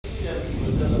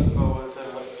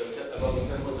about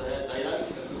thermodynamic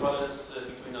equivalence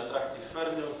between attractive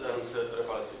fermions and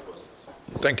repulsive bosons.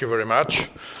 Thank you very much.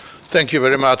 Thank you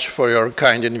very much for your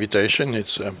kind invitation.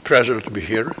 It's a pleasure to be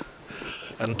here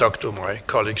and talk to my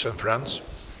colleagues and friends.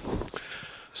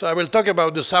 So I will talk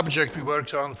about the subject we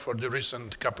worked on for the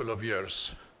recent couple of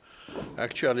years.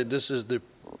 Actually, this is the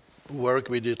work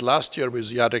we did last year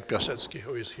with Marek Napiórkowski,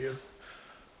 who is here.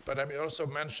 But I may also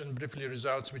mention briefly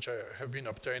results which have been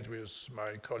obtained with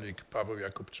my colleague Paweł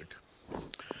Jakubczyk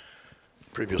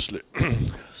previously.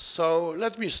 So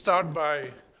let me start by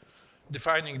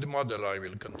defining the model I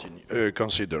will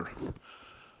consider.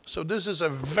 So this is a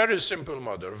very simple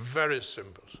model, very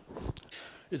simple.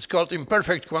 It's called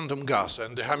imperfect quantum gas,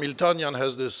 and the Hamiltonian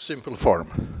has this simple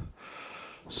form.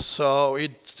 So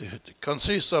it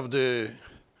consists of the,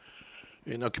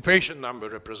 in occupation number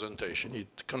representation,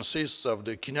 it consists of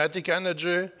the kinetic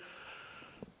energy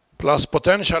plus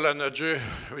potential energy,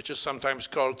 which is sometimes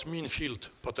called mean field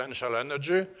potential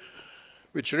energy,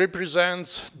 which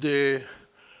represents the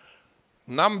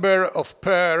number of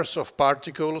pairs of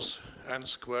particles, n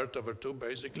squared over 2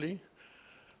 basically,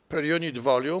 per unit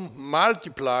volume,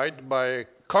 multiplied by a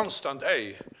constant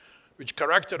A, which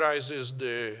characterizes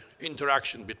the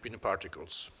interaction between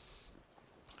particles.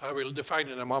 I will define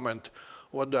in a moment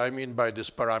what do I mean by this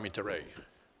parameter A.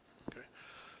 Okay.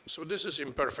 So this is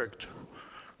imperfect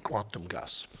quantum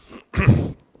gas.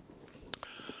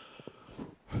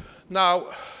 Now,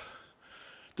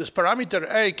 this parameter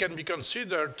A can be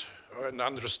considered and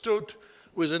understood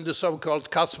within the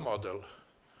so-called Katz model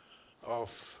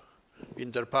of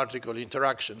interparticle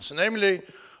interactions. Namely,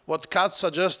 what Katz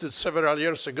suggested several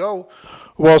years ago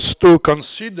was to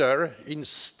consider,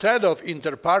 instead of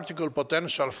interparticle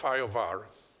potential phi of r,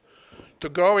 to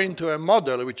go into a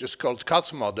model which is called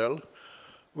Katz model,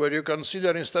 where you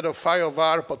consider instead of phi of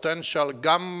r potential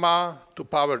gamma to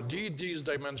power d, d is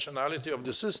dimensionality of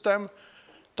the system,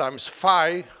 times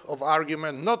phi of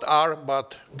argument, not r,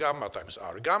 but gamma times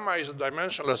r. Gamma is a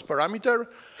dimensionless parameter,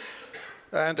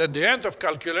 and at the end of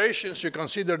calculations, you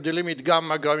consider the limit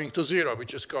gamma going to 0,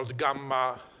 which is called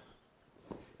gamma,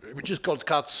 which is called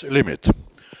Katz's limit.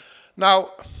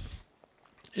 Now,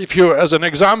 if you, as an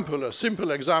example, a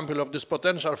simple example of this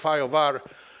potential phi of r,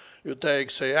 you take,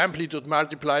 say, amplitude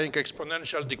multiplying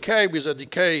exponential decay with a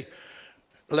decay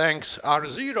length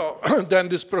r0, then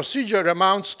this procedure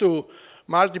amounts to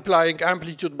multiplying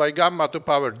amplitude by gamma to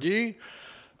power d,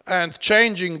 and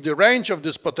changing the range of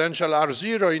this potential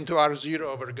r0 into r0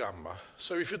 over gamma.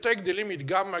 So if you take the limit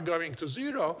gamma going to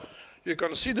 0, you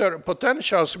consider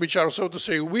potentials which are, so to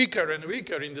say, weaker and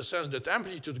weaker in the sense that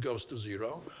amplitude goes to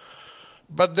 0,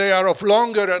 but they are of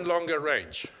longer and longer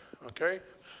range, okay?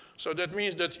 So that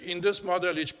means that in this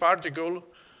model, each particle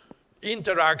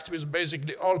interacts with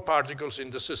basically all particles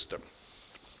in the system.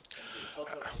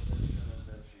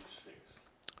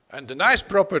 And the nice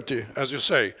property, as you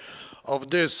say, of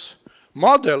this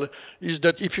model is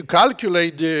that if you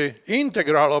calculate the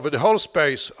integral over the whole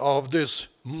space of this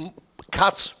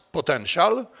Katz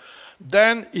potential,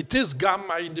 then it is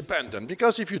gamma independent,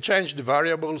 because if you change the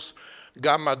variables,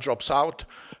 gamma drops out,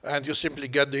 and you simply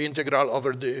get the integral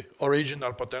over the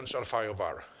original potential phi of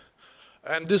r.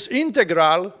 And this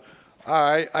integral,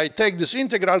 I take this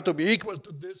integral to be equal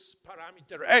to this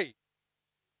parameter A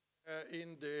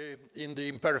in the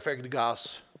imperfect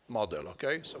gas model,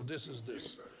 okay? So this is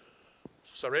this.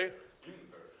 Sorry?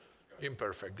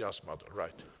 Imperfect gas model,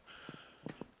 right.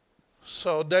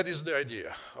 So that is the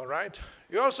idea, all right?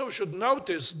 You also should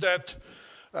notice that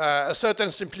a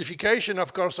certain simplification,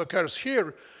 of course, occurs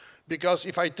here, because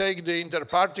if I take the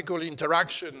interparticle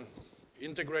interaction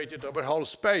integrated over whole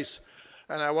space,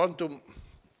 and I want to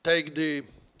take the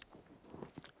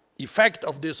effect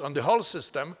of this on the whole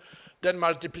system, then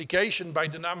multiplication by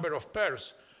the number of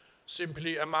pairs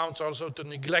simply amounts also to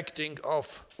neglecting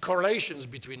of correlations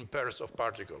between pairs of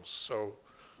particles. So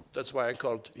that's why I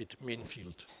called it mean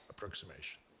field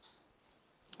approximation.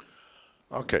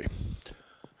 Okay.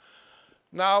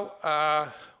 Now,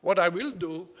 what I will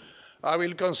do, I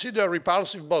will consider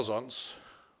repulsive bosons,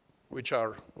 which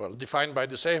are, well, defined by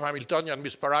the same Hamiltonian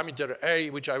with parameter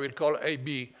A, which I will call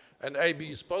AB, and AB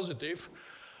is positive.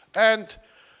 And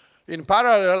in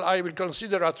parallel, I will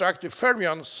consider attractive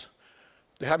fermions.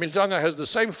 The Hamiltonian has the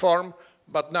same form,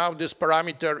 but now this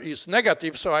parameter is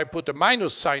negative, so I put a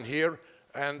minus sign here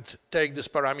and take this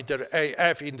parameter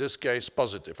AF, in this case,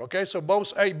 positive. Okay, so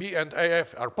both AB and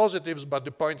AF are positives, but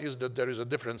the point is that there is a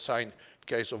different sign in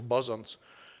case of bosons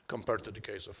compared to the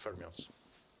case of fermions.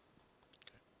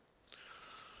 Okay.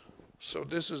 So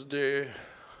this is the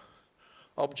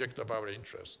object of our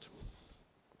interest.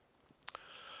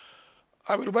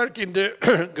 I will work in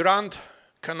the grand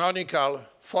canonical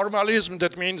formalism.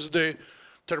 That means the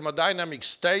thermodynamic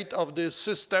state of the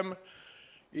system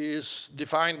is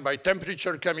defined by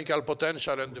temperature, chemical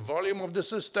potential, and the volume of the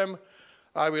system.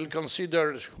 I will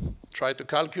try to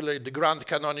calculate the grand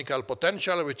canonical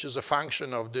potential, which is a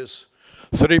function of these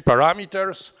three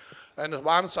parameters. And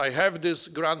once I have this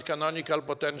grand canonical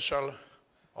potential,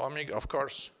 omega, of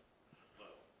course.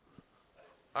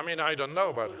 I mean, I don't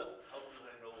know, but. How do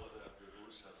I know whether the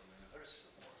rules are universal?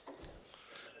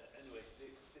 Anyway,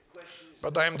 the question is.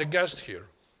 But I am the guest here.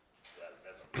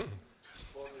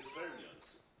 For the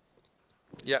Fermions.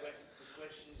 Yeah. The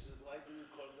question is, why do you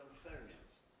call them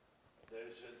Fermions? There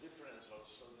is a difference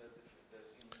also that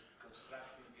in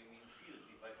constructing a new field.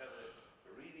 If I have a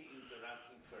really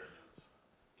interacting Fermions,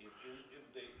 if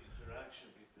the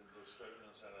interaction between those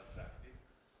Fermions are attractive,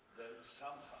 then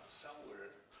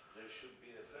somewhere there should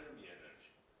be a Fermi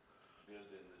energy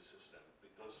built in the system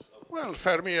because of. Well,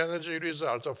 Fermi energy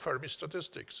result of Fermi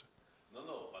statistics.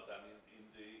 No, but I mean in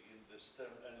the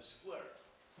term n squared,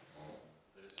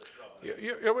 there is a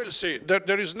problem. You will see.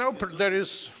 There is no. There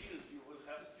is. You will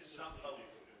have to somehow,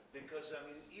 because I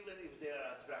mean, even if they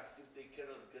are attractive, they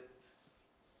cannot get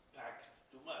packed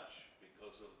too much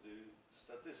because of the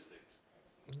statistics.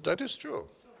 That is true.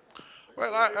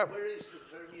 Well, Where is the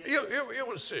Fermi? you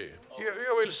will see.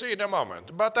 You will see in a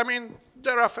moment. But I mean,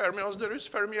 there are fermions. There is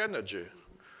Fermi energy.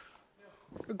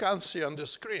 You can't see on the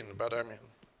screen, but I mean,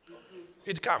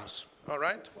 it comes. All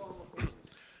right.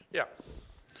 Yeah.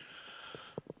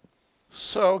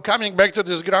 So coming back to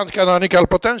this grand canonical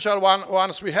potential,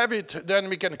 once we have it, then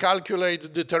we can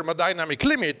calculate the thermodynamic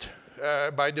limit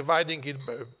by dividing it,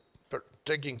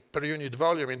 taking per unit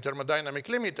volume in thermodynamic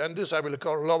limit, and this I will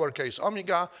call lowercase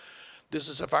omega. This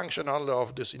is a function only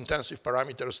of this intensive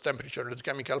parameters, temperature and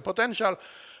chemical potential.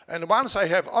 And once I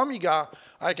have omega,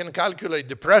 I can calculate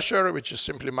the pressure, which is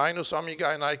simply minus omega,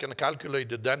 and I can calculate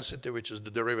the density, which is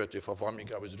the derivative of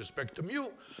omega with respect to mu.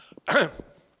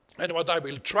 And what I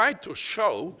will try to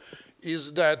show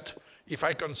is that if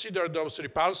I consider those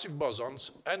repulsive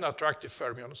bosons and attractive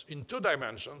fermions in 2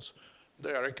 dimensions,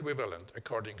 they are equivalent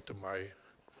according to my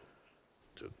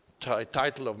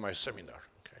title of my seminar.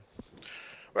 Okay.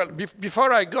 Well,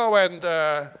 before I go and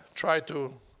try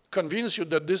to convince you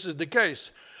that this is the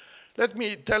case, let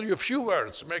me tell you a few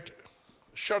words, make a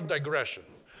short digression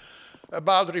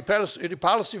about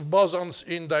repulsive bosons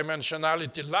in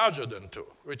dimensionality larger than 2,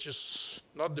 which is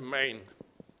not the main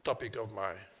topic of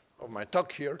my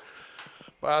talk here.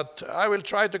 But I will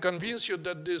try to convince you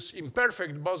that this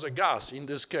imperfect Bose gas, in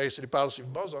this case repulsive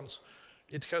bosons,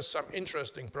 it has some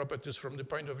interesting properties from the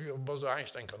point of view of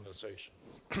Bose-Einstein condensation.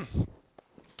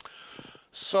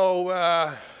 So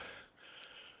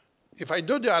if I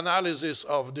do the analysis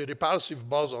of the repulsive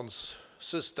bosons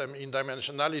system in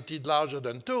dimensionality larger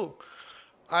than 2,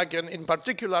 I can in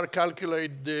particular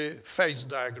calculate the phase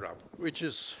diagram, which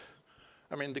is,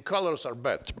 I mean, the colors are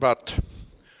bad, but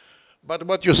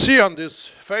what you see on this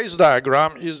phase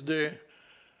diagram is the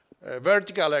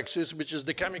vertical axis, which is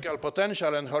the chemical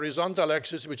potential, and horizontal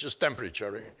axis, which is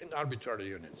temperature in arbitrary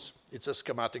units. It's a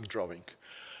schematic drawing.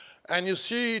 And you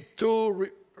see 2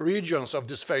 regions of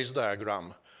this phase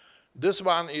diagram. This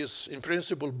one is in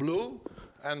principle blue,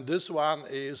 and this one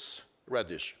is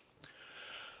reddish.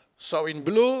 So in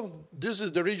blue, this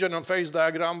is the region on phase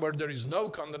diagram where there is no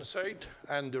condensate,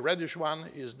 and the reddish one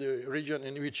is the region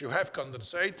in which you have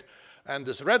condensate, and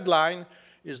this red line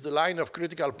is the line of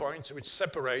critical points which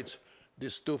separates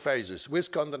these 2 phases,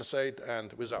 with condensate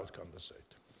and without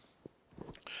condensate.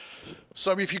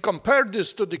 So if you compare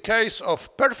this to the case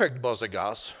of perfect Bose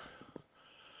gas,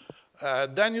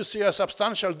 then you see a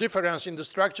substantial difference in the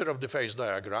structure of the phase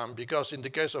diagram, because in the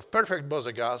case of perfect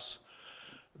Bose gas,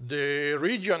 the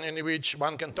region in which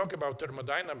one can talk about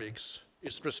thermodynamics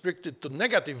is restricted to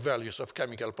negative values of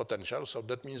chemical potential, so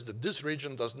that means that this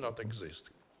region does not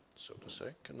exist, so to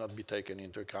say, cannot be taken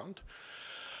into account.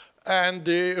 And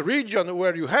the region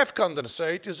where you have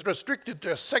condensate is restricted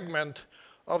to a segment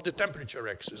of the temperature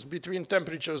axis between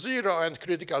temperature 0 and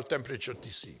critical temperature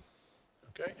Tc.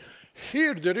 Okay?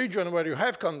 Here, the region where you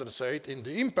have condensate, in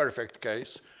the imperfect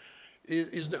case,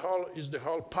 is the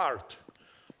whole part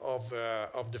of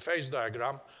the phase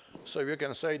diagram. So you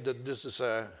can say that this is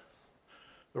a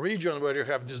region where you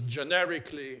have this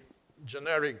generically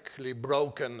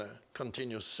broken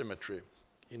continuous symmetry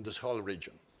in this whole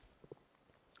region,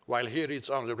 while here it's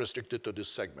only restricted to this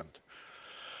segment.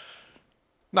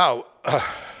 Now,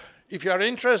 if you are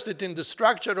interested in the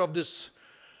structure of this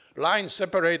line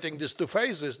separating these 2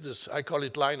 phases, I call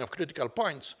it line of critical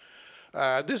points,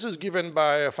 this is given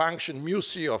by a function mu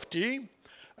c of t,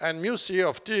 and mu c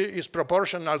of t is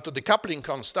proportional to the coupling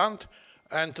constant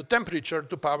and to temperature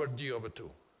to power d over 2.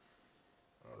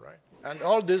 All right? And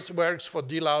all this works for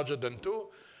d larger than 2.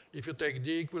 If you take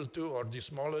d equal to or d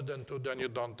smaller than 2, then you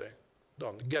don't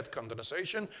get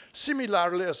condensation,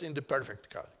 similarly as in the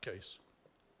perfect case.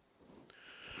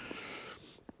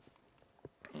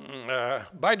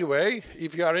 By the way,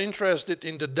 if you are interested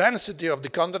in the density of the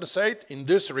condensate in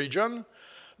this region,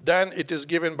 then it is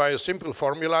given by a simple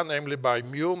formula, namely by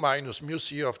mu minus mu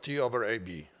c of t over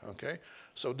AB. Okay?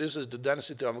 So this is the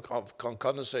density of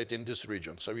condensate in this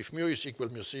region. So if mu is equal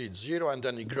to mu c, it's 0, and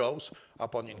then it grows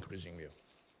upon increasing mu.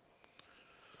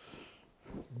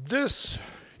 This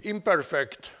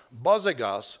imperfect Bose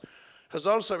gas has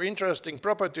also interesting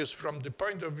properties from the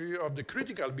point of view of the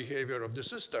critical behavior of the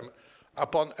system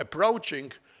upon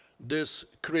approaching this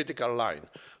critical line.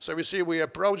 So we see we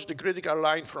approach the critical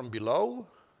line from below,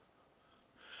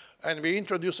 and we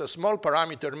introduce a small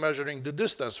parameter measuring the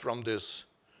distance from this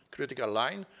critical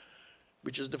line,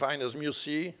 which is defined as mu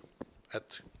c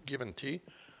at given t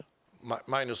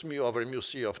minus mu over mu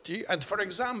c of t. And for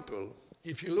example,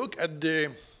 if you look at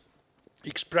the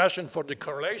expression for the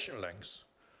correlation lengths,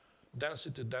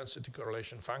 density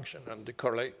correlation function and the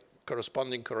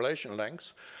corresponding correlation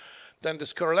lengths, then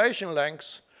this correlation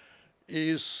length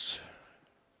is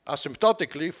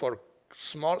asymptotically for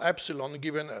small epsilon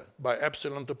given by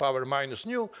epsilon to power minus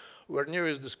nu, where nu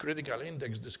is this critical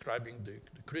index describing the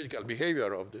critical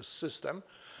behavior of this system.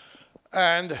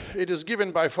 And it is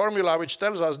given by formula which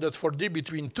tells us that for d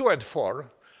between 2 and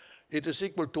 4, it is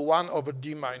equal to 1 over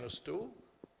d minus 2.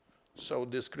 So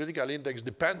this critical index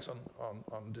depends on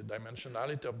the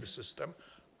dimensionality of the system,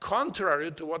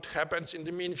 contrary to what happens in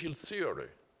the mean field theory.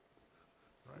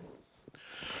 Right?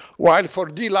 While for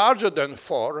d larger than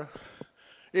 4,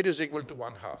 it is equal to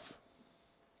 1/2.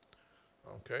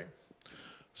 Okay?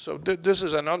 So this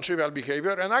is a non-trivial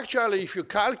behavior. And actually, if you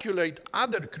calculate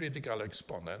other critical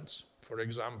exponents, for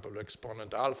example,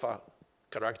 exponent alpha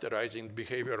characterizing the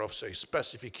behavior of, say,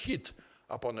 specific heat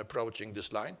upon approaching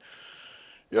this line,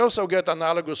 you also get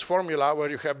analogous formula where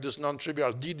you have this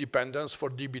non-trivial d dependence for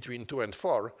d between 2 and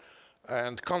 4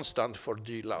 and constant for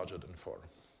d larger than 4.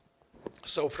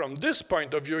 So from this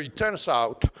point of view, it turns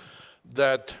out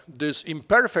that this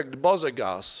imperfect Bose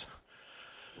gas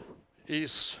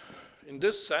is, in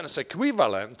this sense,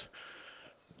 equivalent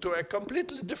to a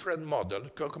completely different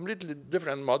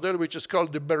model, which is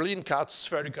called the Berlin-Katz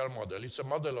spherical model. It's a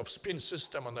model of spin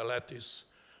system on a lattice,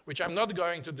 which I'm not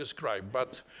going to describe,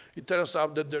 but it turns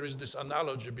out that there is this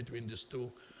analogy between these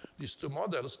two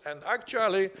models. And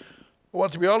actually,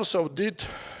 what we also did,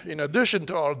 in addition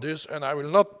to all this, and I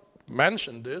will not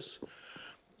mention this,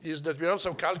 is that we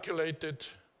also calculated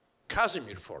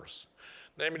Casimir force.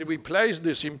 Namely, we placed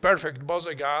this imperfect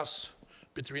Bose gas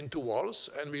between two walls,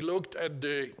 and we looked at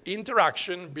the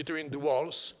interaction between the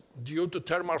walls due to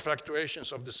thermal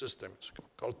fluctuations of the system. It's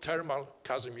called thermal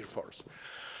Casimir force.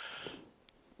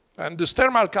 And this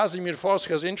thermal Casimir force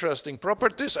has interesting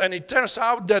properties, and it turns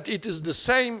out that it is the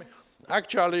same,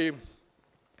 actually,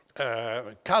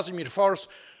 Casimir force,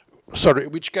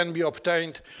 which can be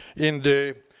obtained in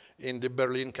the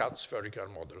Berlin-Katz spherical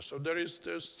model. So there's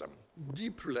some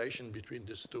deep relation between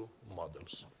these two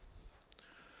models.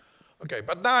 Okay,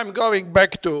 but now I'm going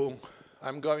back to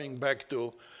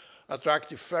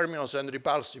attractive fermions and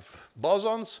repulsive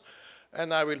bosons,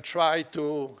 and I will try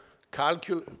to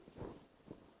calculate.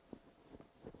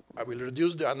 I will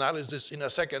reduce the analysis in a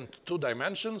second to 2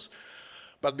 dimensions,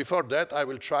 but before that, I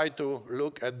will try to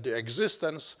look at the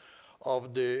existence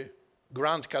of the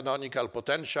grand canonical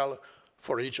potential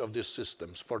for each of these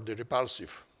systems, for the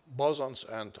repulsive bosons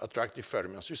and attractive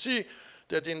fermions. You see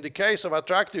that in the case of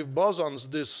attractive bosons,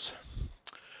 this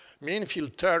mean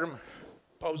field term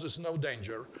poses no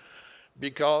danger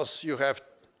because you have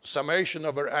summation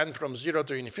over n from 0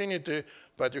 to infinity,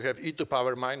 but you have e to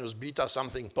power minus beta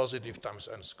something positive times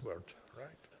n squared, right?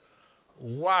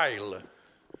 While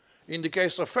in the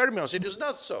case of fermions, it is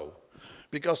not so,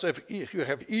 because if you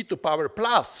have e to power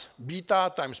plus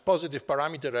beta times positive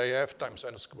parameter AF times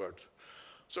n squared.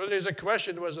 So there's a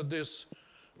question whether this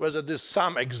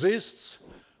sum exists,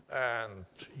 and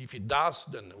if it does,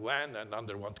 then when and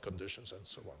under what conditions and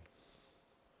so on.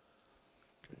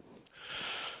 Okay.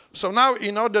 So now,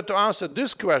 in order to answer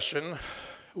this question,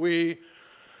 we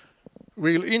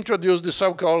will introduce the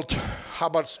so-called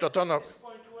Hubbard-Stratonov.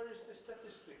 Where is the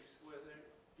statistics, whether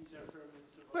these are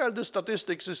fermions or not? Well, the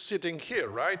statistics is sitting here,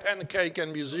 right? Nk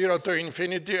can be 0 to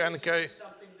infinity, Nk.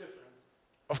 Something different.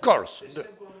 Of course. This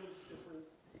tempo means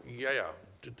different. Yeah,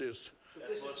 it is. So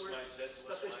this is where statistics.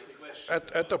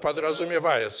 Это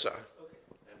подразумевается. And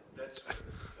that's where the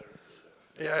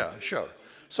fermions are. Yeah, sure.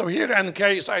 So here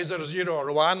nk is either 0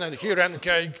 or 1, and here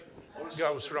nk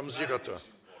goes from 0 to.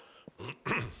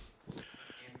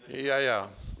 Yeah.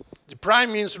 The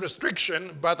prime means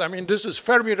restriction, but I mean, this is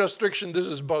Fermi restriction, this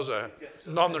is Bose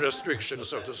non-restriction,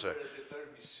 so to say.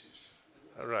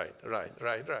 Right.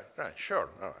 Sure.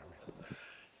 No, I mean.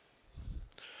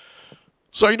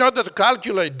 So in order to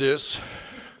calculate this,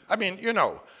 I mean, you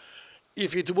know,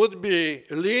 if it would be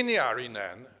linear in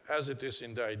n, as it is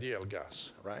in the ideal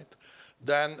gas, right?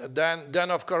 Then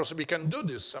of course we can do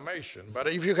this summation. But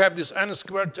if you have this n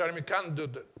squared term, you can't do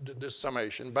this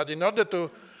summation. But in order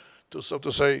to so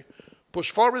to say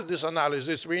push forward this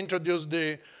analysis, we introduce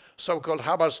the so-called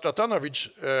Hubbard-Stratonovich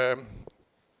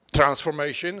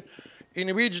transformation,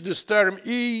 in which this term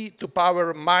e to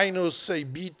power minus, say,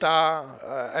 beta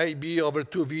ab over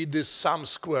 2v, this sum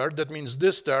squared, that means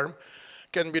this term,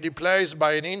 can be replaced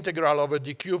by an integral over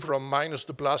dq from minus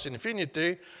to plus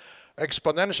infinity,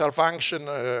 exponential function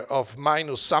of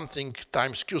minus something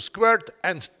times q squared,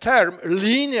 and term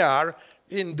linear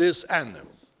in this n.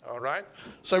 All right?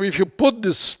 So if you put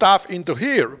this stuff into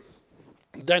here,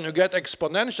 then you get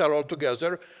exponential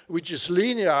altogether, which is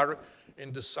linear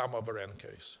in the sum over n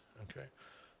case. Okay?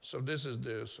 So this is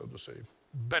the, so to say,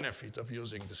 benefit of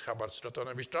using this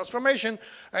Hubbard-Stratonovich transformation,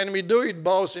 and we do it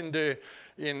both in the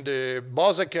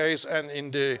Bose case and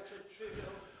in the.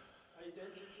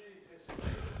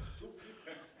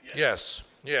 Yes,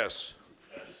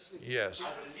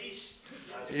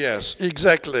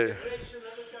 exactly.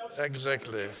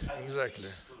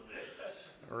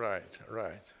 Right.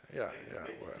 Yeah,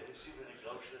 well.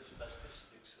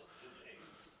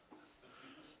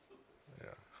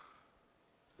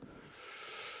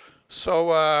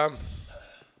 So,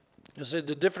 you see,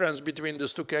 the difference between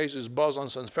these two cases,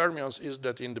 Bosons and Fermions, is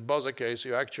that in the Bose case,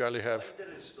 you actually have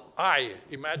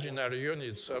imaginary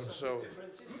units. So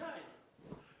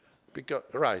because,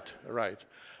 right.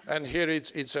 And here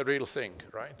it's a real thing,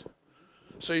 right?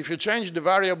 So if you change the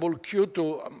variable q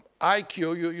to iq,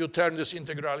 you turn this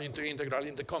integral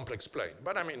into complex plane.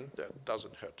 But I mean, that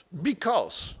doesn't hurt.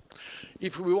 Because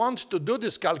if we want to do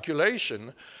this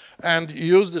calculation and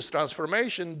use this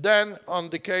transformation, then on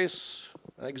the case,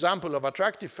 an example of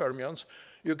attractive fermions,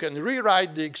 you can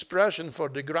rewrite the expression for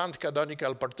the grand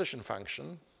canonical partition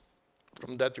function.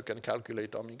 From that, you can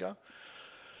calculate omega.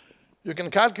 You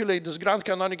can calculate this grand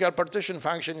canonical partition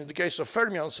function in the case of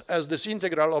fermions as this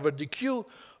integral over dq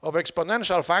of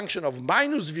exponential function of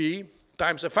minus v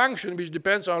times a function which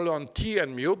depends only on t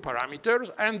and mu parameters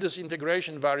and this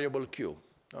integration variable q.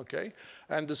 Okay?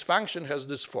 And this function has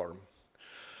this form.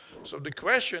 So the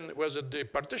question whether the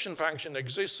partition function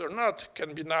exists or not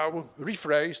can be now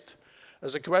rephrased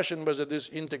as a question whether this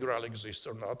integral exists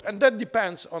or not. And that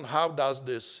depends on how does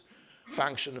this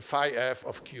function phi f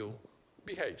of q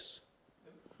behaves.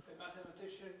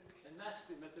 A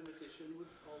nasty mathematician would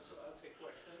also ask a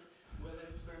question whether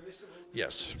it's permissible to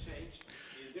Yes. change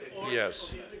the order of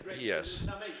the integration and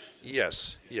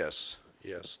summation.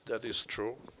 Yes, that is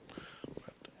true.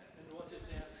 And what is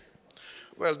the answer?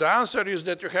 Well, the answer is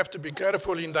that you have to be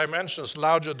careful in dimensions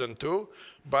larger than 2,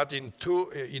 but in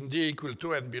d equal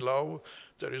 2 and below,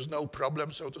 there is no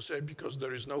problem, so to say, because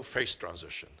there is no phase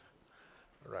transition.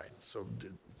 Right, so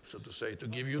to say, to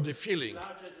give you the feeling.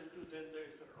 Larger than 2, then there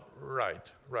is a problem.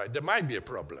 Right. There might be a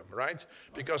problem, right?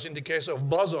 Because in the case of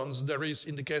bosons, there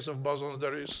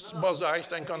is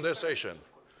Bose-Einstein condensation.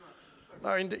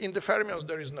 No, in the fermions,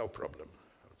 there is no problem,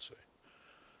 I would say.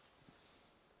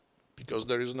 Because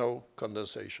there is no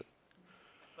condensation.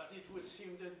 But it would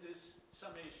seem that this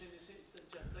summation is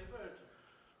just divergent.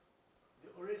 The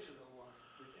original one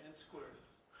with n squared.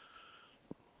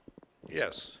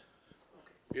 Yes.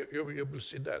 Okay. You will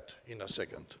see that in a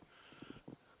second.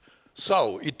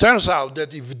 So it turns out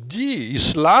that if d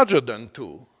is larger than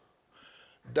 2,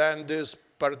 then this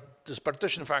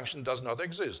partition function does not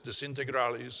exist. This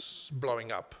integral is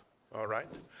blowing up, all right?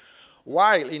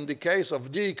 While in the case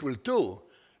of d equal 2,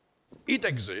 it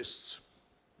exists,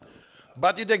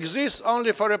 but it exists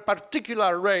only for a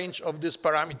particular range of this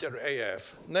parameter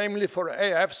AF, namely for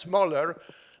AF smaller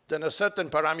than a certain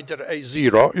parameter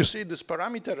A0. You see this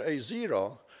parameter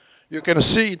A0, you can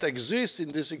see it exists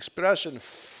in this expression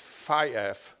phi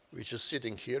f, which is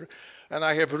sitting here. And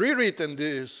I have rewritten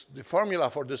the formula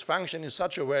for this function in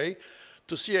such a way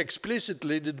to see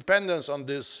explicitly the dependence on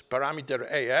this parameter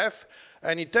AF.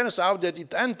 And it turns out that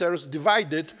it enters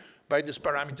divided by this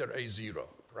parameter A0,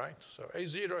 right? So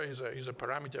A0 is a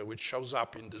parameter which shows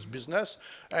up in this business,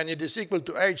 and it is equal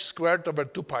to h squared over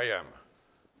 2 pi m,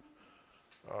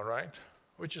 all right?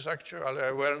 Which is actually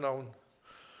a well-known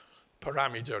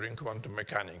parameter in quantum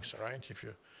mechanics, right?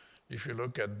 If you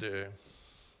look at the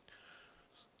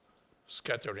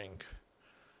scattering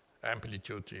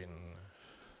amplitude in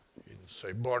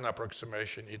say, Born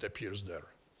approximation, it appears there.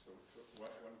 So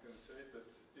one can say that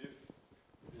if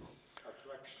this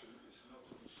attraction is not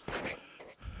too strong,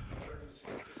 Fermi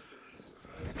statistics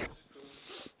suffices to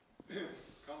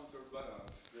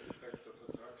counterbalance the effect of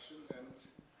attraction and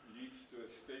lead to a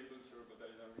stable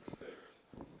thermodynamic state.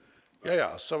 But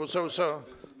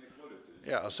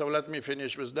Yeah. So let me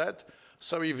finish with that.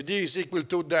 So if D is equal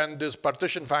to, then this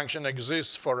partition function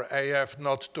exists for AF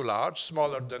not too large,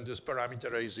 smaller than this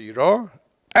parameter A0.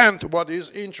 And what is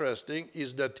interesting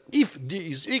is that if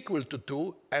D is equal to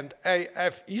 2 and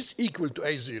AF is equal to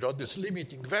A0, this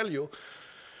limiting value,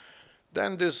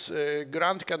 then this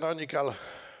grand canonical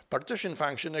partition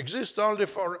function exists only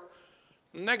for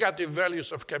negative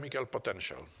values of chemical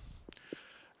potential.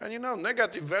 And you know,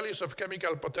 negative values of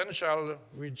chemical potential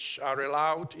which are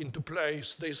allowed into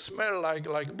place, they smell like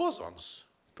bosons,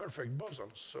 perfect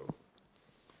bosons. So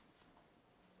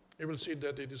you will see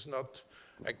that it is not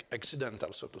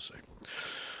accidental, so to say.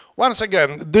 Once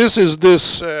again, this is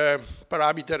this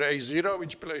parameter A0,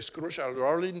 which plays a crucial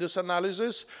role in this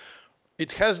analysis.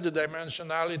 It has the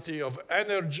dimensionality of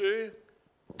energy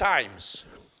times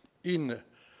in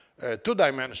 2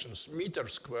 dimensions, meter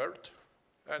squared.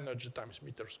 Energy times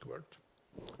meter squared,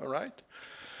 all right?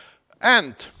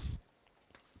 And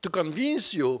to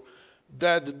convince you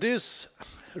that this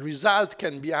result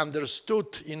can be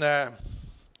understood in a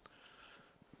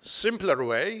simpler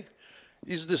way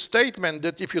is the statement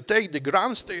that if you take the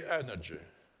ground state energy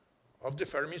of the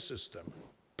Fermi system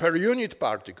per unit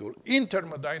particle in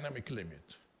thermodynamic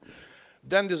limit,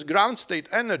 then this ground state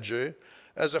energy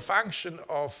as a function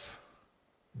of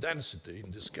density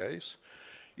in this case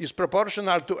is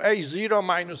proportional to A0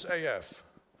 minus AF.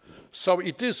 So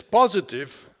it is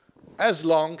positive as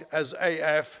long as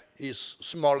AF is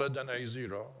smaller than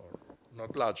A0 or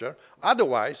not larger.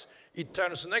 Otherwise, it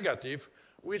turns negative,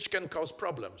 which can cause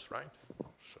problems, right?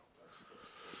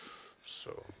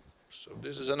 So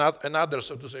this is another,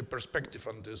 so to say, perspective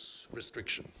on this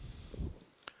restriction.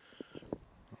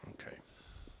 Okay.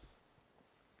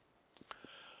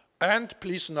 And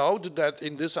please note that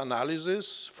in this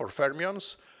analysis for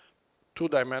fermions,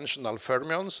 2-dimensional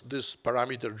fermions, this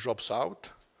parameter drops out.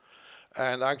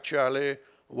 And actually,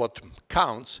 what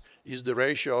counts is the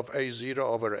ratio of A0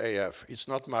 over AF. It's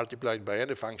not multiplied by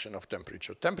any function of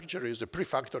temperature. Temperature is a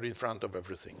prefactor in front of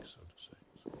everything, so to say.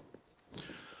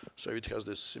 So it has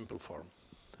this simple form.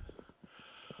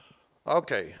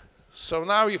 Okay, so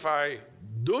now if I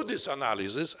do this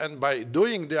analysis, and by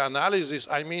doing the analysis,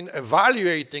 I mean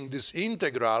evaluating this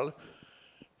integral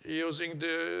using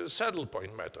the saddle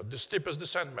point method, the steepest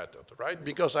descent method, right?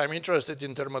 Because I'm interested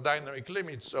in thermodynamic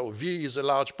limits, so V is a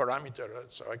large parameter,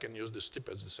 so I can use the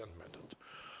steepest descent method.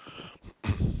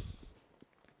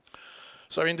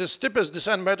 So in the steepest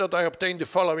descent method, I obtain the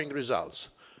following results.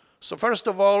 So first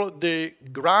of all, the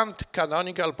grand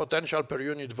canonical potential per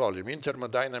unit volume in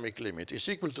thermodynamic limit is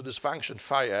equal to this function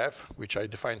phi f, which I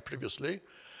defined previously,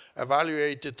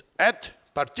 evaluated at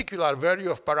particular value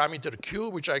of parameter q,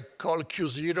 which I call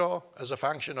q0 as a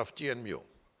function of t and mu.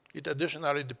 It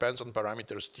additionally depends on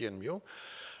parameters t and mu.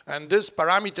 And this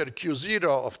parameter q0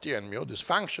 of t and mu, this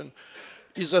function,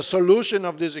 is a solution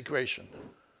of this equation.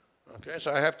 Okay,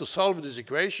 so I have to solve this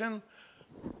equation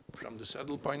from the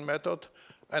saddle point method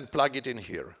and plug it in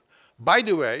here. By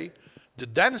the way, the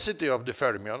density of the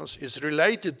fermions is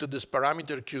related to this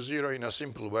parameter q0 in a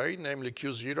simple way, namely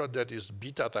q0 that is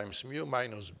beta times mu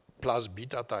minus plus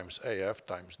beta times AF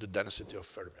times the density of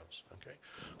fermions. Okay?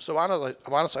 So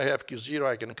once I have q0,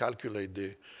 I can calculate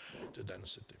the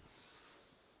density.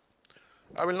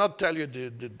 I will not tell you the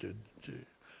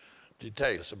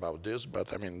details about this,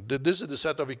 but I mean, this is the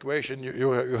set of equations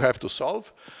you have to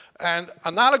solve. And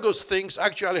analogous things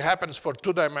actually happens for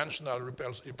 2-dimensional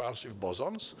repulsive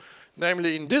bosons.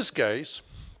 Namely, in this case,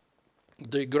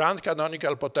 the grand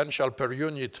canonical potential per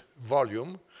unit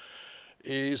volume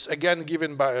is again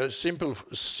given by a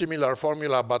similar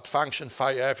formula, but function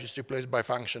phi f is replaced by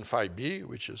function phi b,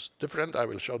 which is different. I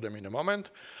will show them in a moment.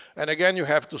 And again, you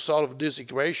have to solve this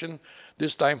equation,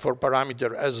 this time for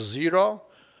parameter S0,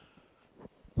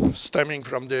 stemming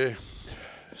from the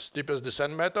steepest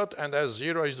descent method, and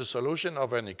S0 is the solution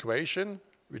of an equation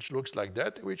which looks like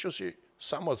that, which you see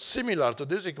somewhat similar to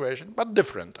this equation, but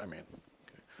different, I mean.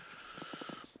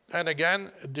 And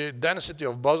again, the density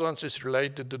of bosons is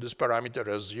related to this parameter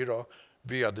S0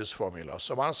 via this formula.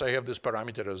 So once I have this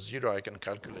parameter S0, I can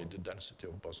calculate the density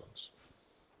of bosons.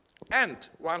 And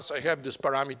once I have this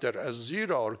parameter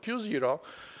S0 or Q0,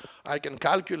 I can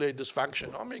calculate this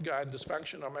function omega, and this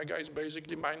function omega is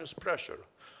basically minus pressure.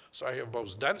 So I have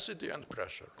both density and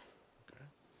pressure.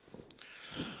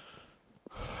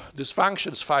 these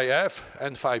functions phi f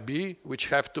and phi b, which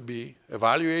have to be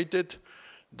evaluated.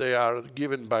 They are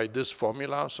given by this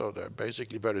formula, so they're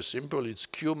basically very simple. It's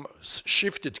q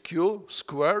shifted q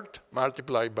squared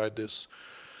multiplied by this,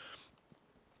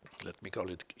 let me call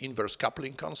it inverse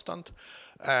coupling constant.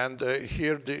 And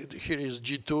here is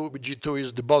G2. G2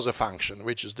 is the Bose function,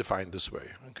 which is defined this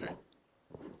way. Okay.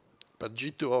 But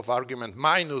G2 of argument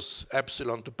minus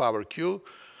epsilon to power q,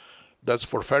 that's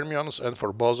for fermions, and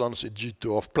for bosons, it's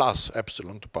G2 of plus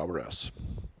epsilon to power s.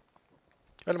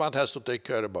 And one has to take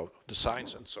care about the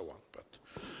signs and so on.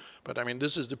 But I mean,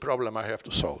 this is the problem I have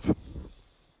to solve.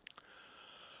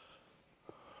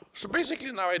 So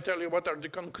basically now I tell you what are the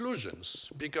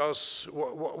conclusions, because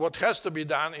what has to be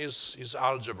done is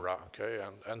algebra, okay,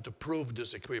 and to prove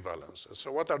this equivalence.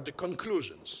 So what are the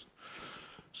conclusions?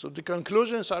 So the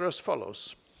conclusions are as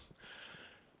follows.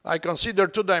 I consider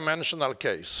two-dimensional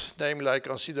case. Namely, I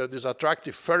consider these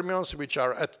attractive fermions, which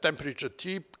are at temperature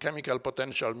T, chemical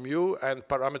potential mu, and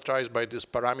parameterized by this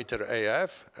parameter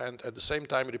AF, and at the same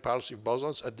time repulsive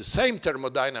bosons at the same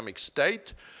thermodynamic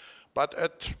state, but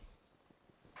at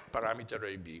parameter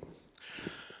AB.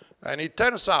 And it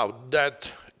turns out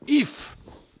that if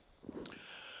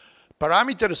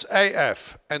parameters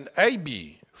AF and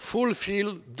AB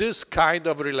fulfill this kind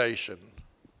of relation,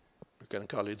 can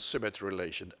call it symmetry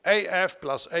relation. AF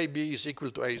plus AB is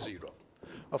equal to A0.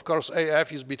 Of course,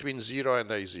 AF is between 0 and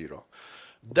A0.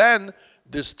 Then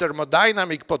these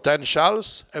thermodynamic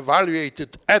potentials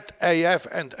evaluated at AF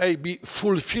and AB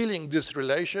fulfilling this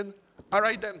relation are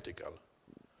identical.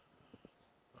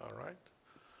 All right?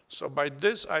 So by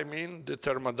this I mean the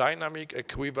thermodynamic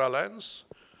equivalence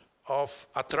of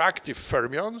attractive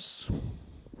fermions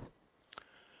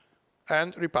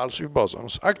and repulsive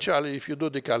bosons. Actually, if you do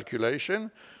the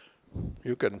calculation,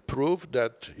 you can prove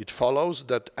that it follows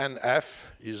that NF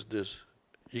is this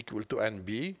equal to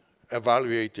NB,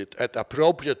 evaluated at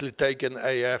appropriately taken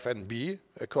AF and B,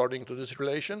 according to this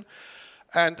relation.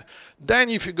 And then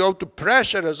if you go to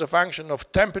pressure as a function of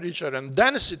temperature and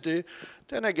density,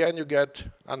 then again you get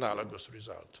analogous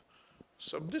result.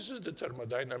 So this is the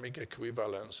thermodynamic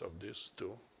equivalence of these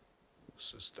two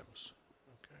systems.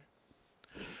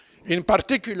 In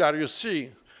particular, you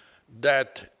see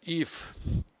that if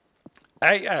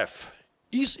AF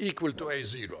is equal to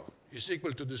A0, is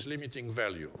equal to this limiting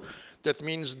value, that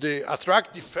means the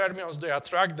attractive fermions, they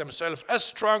attract themselves as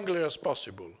strongly as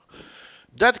possible.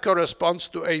 That corresponds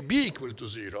to AB equal to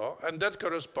 0, and that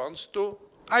corresponds to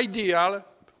ideal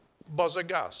Bose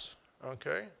gas,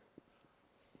 okay?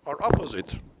 Or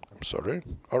opposite, I'm sorry,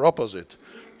 or opposite.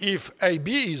 If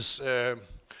AB is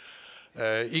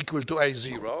equal to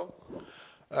A0,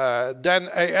 then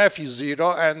AF is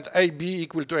 0 and AB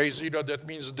equal to A0, that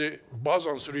means the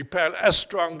bosons repel as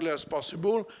strongly as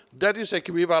possible. That is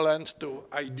equivalent to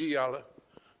ideal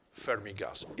Fermi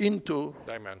gas in 2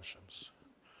 dimensions.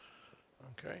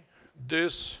 Okay?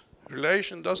 This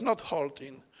relation does not hold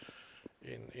in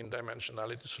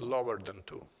dimensionality, it's lower than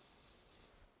 2.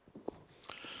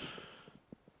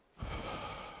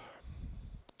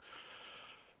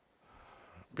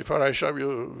 Before I show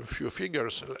you a few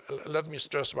figures, let me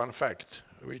stress one fact,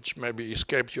 which maybe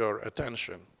escaped your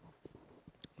attention.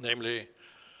 Namely,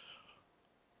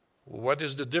 what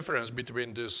is the difference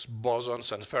between these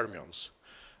bosons and fermions?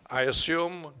 I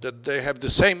assume that they have the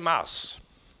same mass,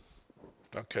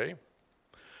 okay?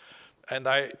 And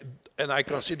I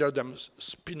consider them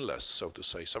spinless, so to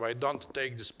say. So I don't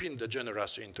take the spin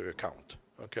degeneracy into account,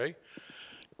 okay?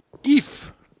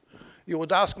 If you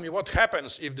would ask me what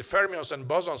happens if the fermions and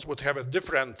bosons would have a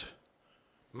different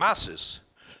masses,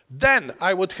 then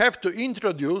I would have to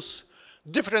introduce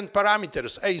different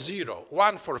parameters, A0,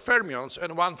 one for fermions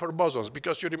and one for bosons,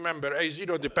 because you remember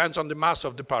A0 depends on the mass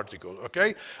of the particle,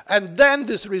 okay? And then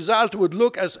this result would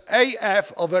look as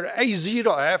AF over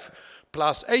A0F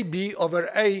plus AB over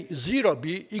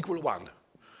A0B equal 1.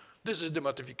 This is the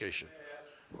modification.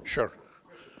 Sure.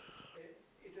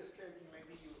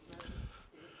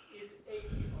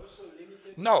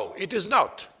 No, it is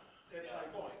not. That's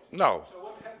my point. No. So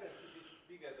what happens if it's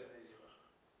bigger than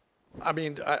A0? I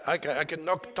mean, I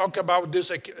cannot talk about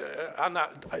this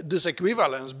this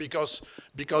equivalence because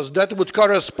that would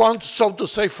correspond, so to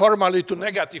say, formally to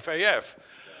negative AF,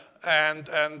 and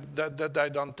that I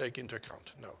don't take into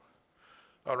account. No.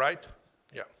 All right?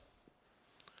 Yeah.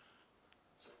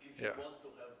 So if you want to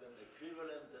have them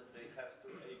equivalent, then they have to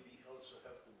AB also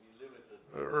have to be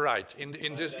limited. Right.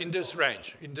 In this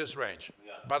range.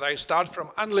 Yeah. But I start from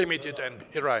unlimited and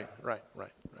right.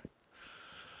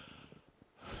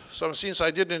 So since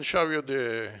I didn't show you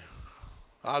the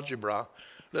algebra,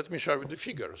 let me show you the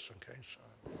figures. Okay. So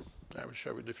I will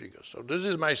show you the figures. So this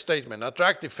is my statement.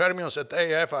 Attractive fermions at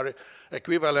AF are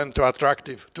equivalent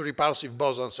to repulsive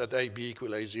bosons at AB equal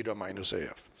A0 minus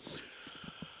AF.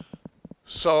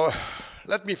 So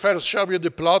let me first show you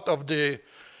the plot of the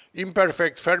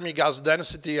imperfect Fermi gas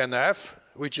density NF,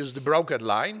 which is the broken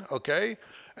line, okay,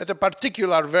 at a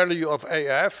particular value of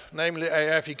AF, namely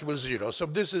AF equals 0. So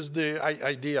this is the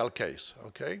ideal case,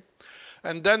 okay?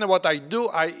 And then what I do,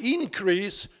 I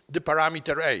increase the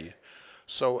parameter A.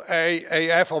 So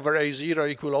AF over A0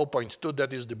 equal 0.2,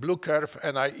 that is the blue curve,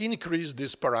 and I increase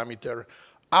this parameter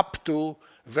up to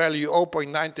value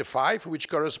 0.95, which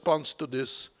corresponds to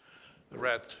this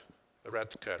red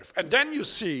curve. And then you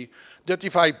see that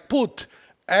if I put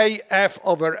AF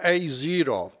over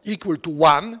A0 equal to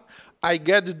 1, I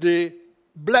get the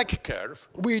black curve,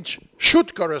 which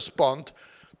should correspond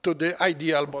to the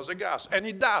ideal Bose gas. And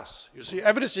it does. You see,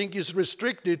 everything is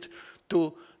restricted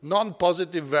to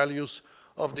non-positive values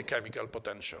of the chemical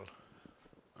potential.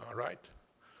 All right?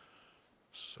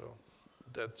 So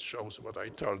that shows what I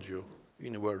told you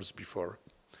in words before.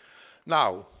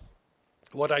 Now,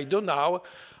 what I do now,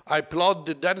 I plot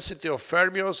the density of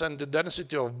fermions and the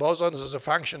density of bosons as a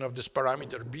function of this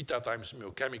parameter beta times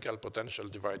mu, chemical potential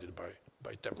divided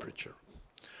by temperature.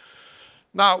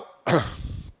 Now,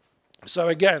 so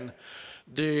again,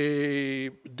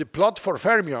 the plot for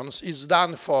fermions is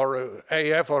done for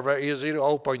AF over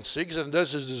A0 0.6, and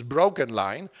this is this broken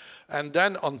line. And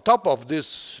then on top of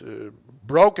this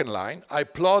broken line, I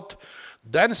plot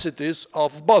densities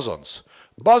of bosons.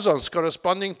 Bosons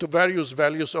corresponding to various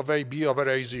values of AB over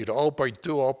A0, 0.2,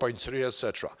 0.3,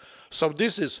 etc. So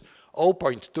this is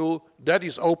 0.2, that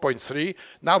is 0.3.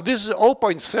 Now this is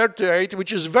 0.38,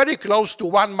 which is very close to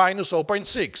 1 minus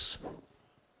 0.6.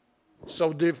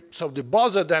 So the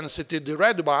Bose density, the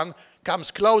red one,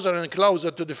 comes closer and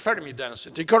closer to the Fermi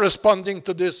density, corresponding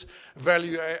to this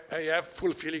value AF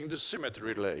fulfilling the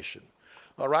symmetry relation.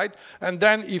 All right? And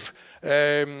then if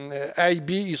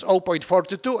AB is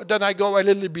 0.42, then I go a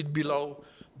little bit below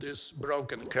this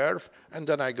broken curve, and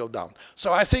then I go down.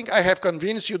 So I think I have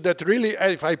convinced you that really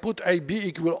if I put AB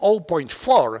equal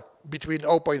 0.4 between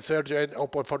 0.30 and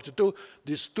 0.42,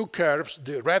 these two curves,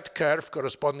 the red curve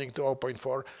corresponding to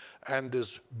 0.4 and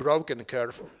this broken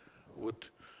curve would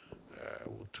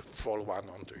fall one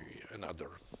onto another.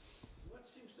 What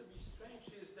seems to be strange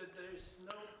is that there is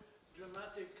no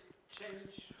dramatic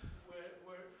change where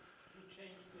you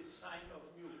change the sign of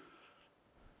mu. It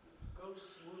goes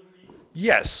smoothly.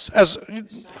 Yes, as The sign of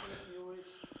mu is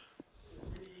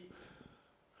really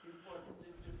important. It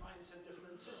defines a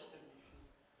different system if you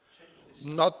change this.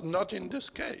 not in this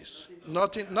case. This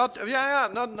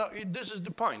is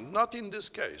the point. Not in this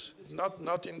case.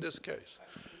 Not in this case.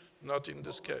 Not in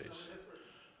this case.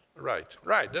 Right.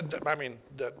 I mean,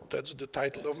 that's the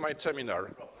title of my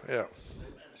seminar.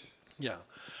 Yeah.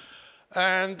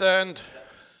 And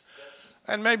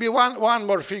maybe one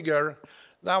more figure.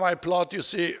 Now I plot, you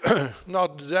see,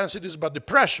 not the densities, but the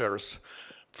pressures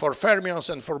for fermions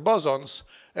and for bosons.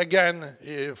 Again,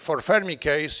 for Fermi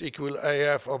case, equal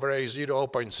AF over A0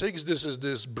 0.6. This is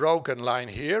this broken line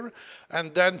here.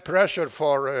 And then pressure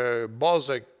for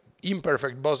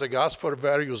imperfect Bose gas for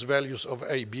various values of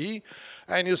AB.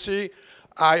 And you see,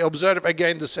 I observe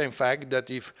again the same fact that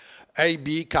if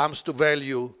AB comes to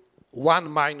value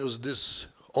 1 minus this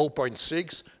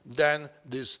 0.6, then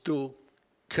these two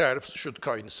curves should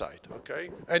coincide, okay?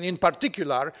 And in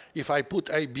particular, if I put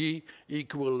AB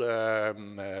equal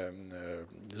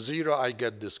 0, I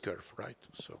get this curve, right?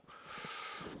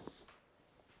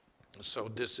 So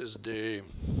this is the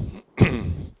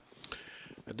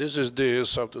this is the,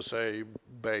 so to say,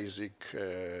 basic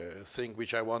thing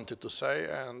which I wanted to say,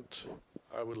 and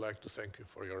I would like to thank you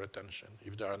for your attention.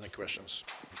 If there are any questions.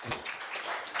 Go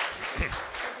back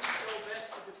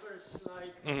to the first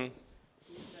slide. Mm-hmm.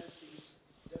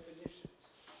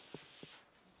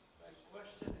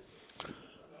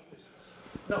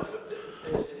 No,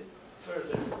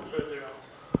 further on,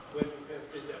 when you have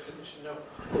the definition. No.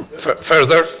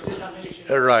 Further? The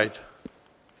summation. Right.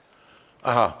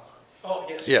 Uh-huh. Oh,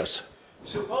 yes. Yes.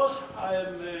 Suppose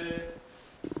I'm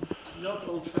not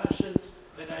old-fashioned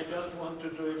and I don't want to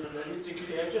do it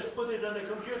analytically. I just put it on a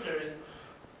computer and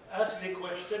ask the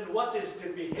question, what is the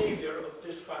behavior of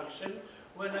this function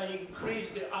when I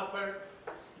increase the upper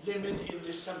limit in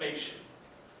the summation?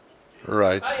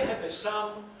 Right. I have a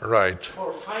sum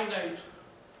for finite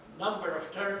number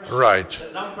of terms. Right. The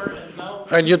number and now.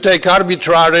 And you take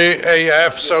arbitrary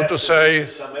AF, so to say.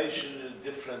 Summation in a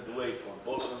different way for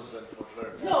bosons and for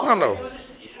fermions.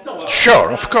 No.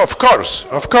 Sure, of course.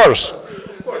 Of course.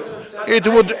 It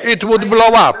would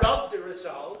blow up. Plot the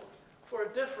result for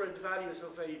different values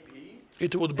of AB AB,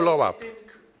 it would blow up.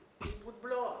 it would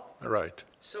blow up. Right.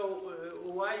 So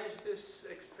why is this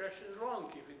expression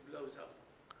wrong if it blows up?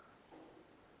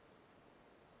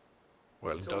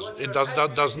 Well, So it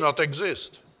does not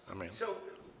exist. I mean, so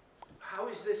how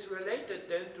is this related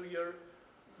then to your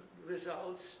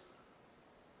results?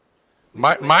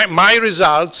 my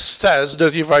results says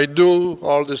that if I do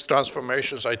all these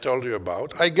transformations I told you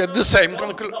about, I get the same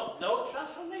conclusion. No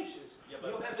transformations. You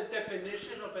have a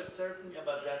definition of a certain... Yeah,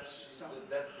 but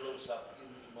that blows up in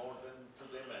more than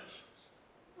 2 dimensions.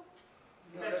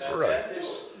 Right.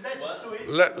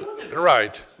 Let's do it.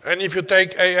 Right. And if you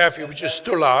take AF, which is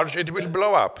too large, it will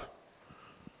blow up.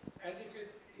 And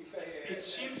It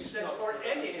seems that for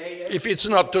any AF... If it's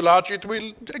not too large, it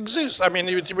will exist. I mean,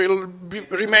 it will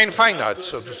remain finite,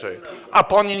 so to say,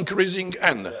 upon increasing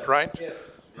n, right? Yes.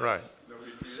 Right. No,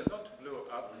 it will not blow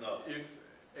up if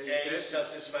A is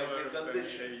satisfies smaller the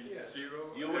condition. than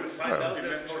A0. You will find out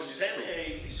that for set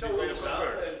A, it goes up,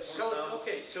 and for some...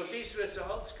 Okay, so these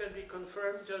results can be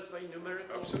confirmed just by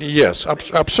numerical... Yes,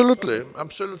 absolutely,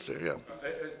 absolutely, yeah.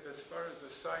 As far as the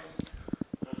sign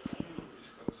of mu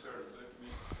is concerned, let me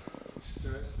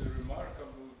stress the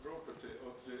remarkable property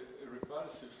of the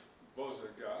repulsive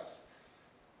Boson gas.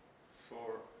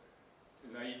 For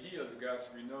an ideal gas,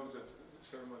 we know that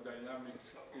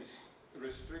thermodynamics is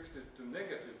restricted to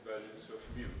negative values of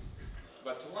mu.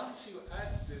 But once you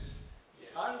add this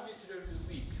arbitrarily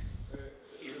weak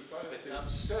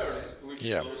repulsive term, which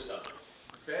goes up,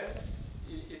 then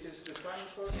it is defined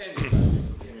for any value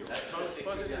of mu, both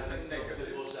positive and negative.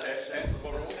 And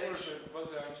moreover, the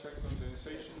Bose-Einstein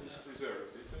condensation is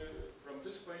preserved. From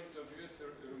this point of view, it's a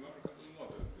remarkable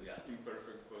model, this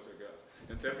imperfect Boson gas.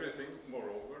 And everything,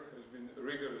 moreover, has been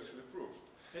rigorously proved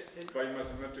by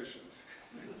mathematicians.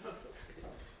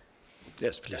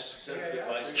 Yes, please.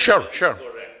 certifies Sure, that sure. it's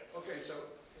correct. Okay, so,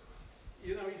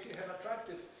 you know, if you have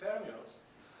attractive fermions,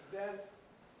 then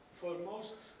for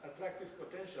most attractive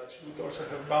potentials, you would also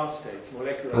have bound states,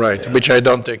 molecular Right, states, which I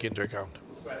don't take into account.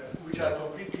 which are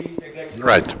completely neglected.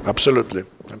 Right, absolutely,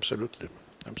 absolutely,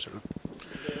 absolutely.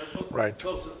 Right,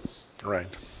 Bosons.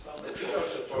 right,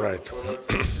 For right.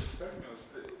 Fermions,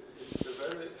 it's a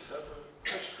very subtle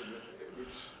question,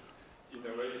 which in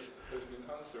a way has been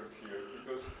answered here,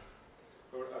 because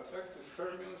for attractive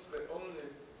fermions, the only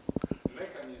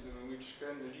mechanism which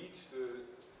can lead to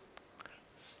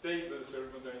stable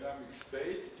thermodynamic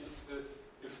state is the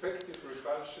effective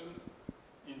repulsion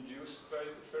induced by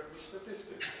the Fermi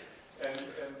statistics. And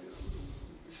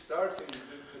starting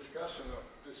the discussion of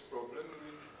this problem,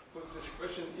 we put this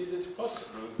question: is it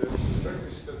possible that the Fermi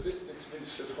statistics will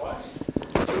suffice,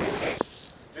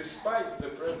 despite the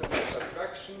presence of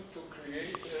attraction, to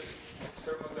create a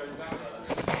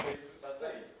thermodynamically stable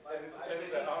state? And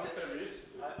the answer is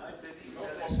I believe no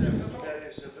there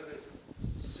obvious is a very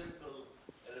simple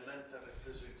elementary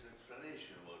physics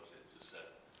explanation of what you said,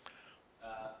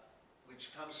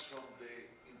 which comes from the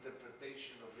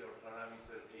interpretation of your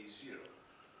parameter A0.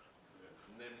 Yes.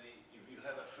 Namely, if you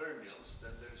have a fermions,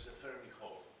 then there is a Fermi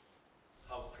hole.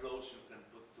 How close you can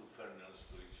put 2 fermions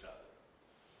to each other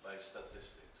by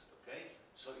statistics, okay?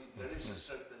 So there is a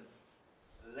certain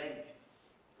length,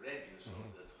 radius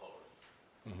of that hole.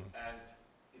 And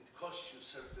it costs you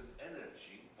certain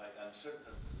energy by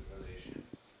uncertainty relation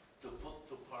to put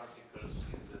 2 particles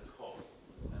in that hole.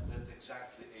 And that's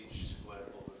exactly h squared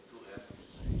over 2m,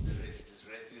 the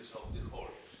radius of the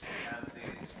hole. And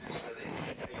this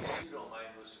relation A0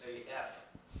 minus AF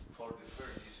for the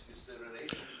Fermis is the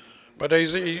relation. But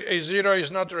A0 is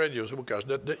not radius, Lucas.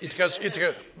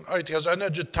 It has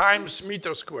energy times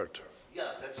meter squared.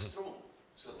 Yeah, that's true.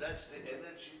 So that's the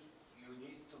energy you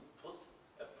need to put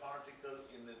a particle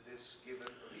in this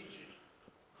given region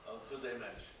on 2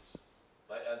 dimensions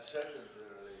by uncertainty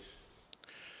relation.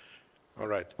 All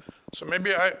right. So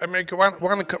maybe I make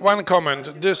one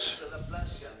comment. This. The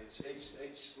Laplacian, it's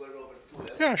h squared over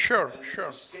 2m. Yeah, sure, and sure.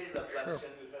 If you scale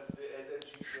Laplacian, you have the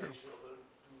energy equation over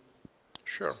 2.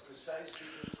 Sure. Precisely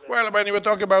this. Well, when we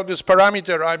talk about this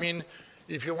parameter, I mean,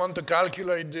 if you want to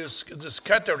calculate the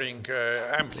scattering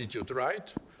amplitude,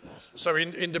 right? So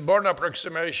in the Born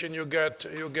approximation, you get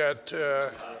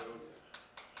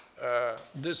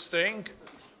this thing,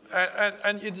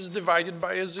 and it is divided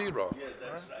by a 0. Yeah,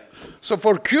 that's right. So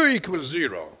for q equals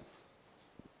 0,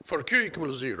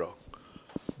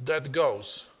 that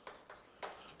goes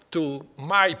to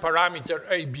my parameter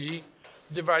AB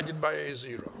divided by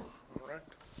a0. All right?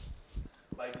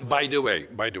 By the way,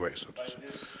 so to say.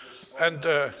 And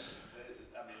I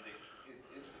mean,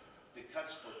 the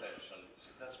Katz potential, it's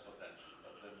a Katz potential,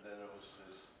 but then there was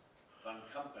this Van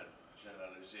Kampen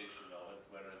generalization of it,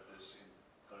 where it is in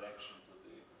connection to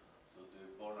the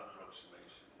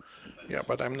Yeah,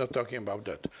 but I'm not talking about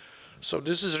that. So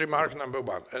this is remark number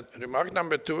one. Remark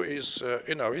number two is,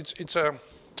 it's a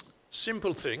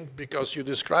simple thing because you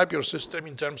describe your system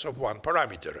in terms of one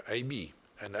parameter, AB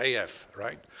and AF,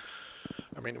 right?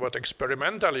 I mean, what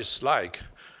experimentalists like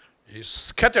is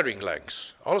scattering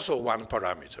length, also one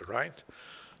parameter, right?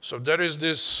 So there is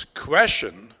this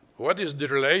question, what is the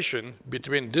relation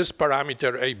between this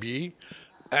parameter AB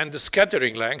and the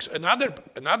scattering length,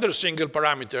 another single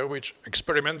parameter which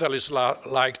experimentalists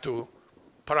like to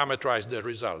parameterize the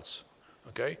results,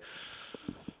 okay?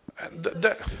 And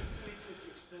explanation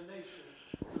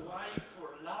why for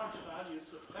large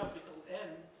values of capital N,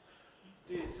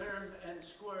 the term n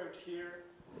squared here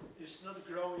is not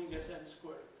growing as n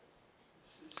squared.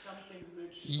 It's something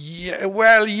which... Yeah,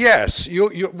 well, yes.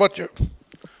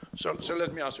 So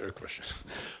let me answer your question.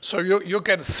 So you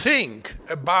can think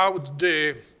about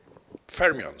the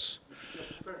fermions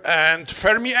and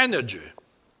Fermi energy,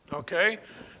 okay?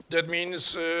 That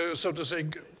means, the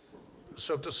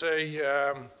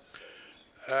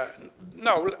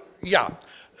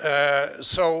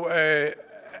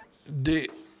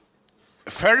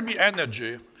Fermi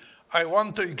energy I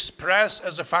want to express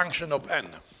as a function of n,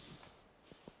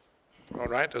 all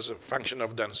right, as a function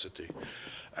of density.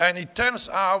 And it turns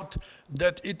out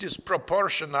that it is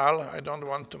proportional, I don't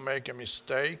want to make a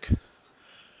mistake,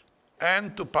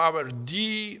 n to power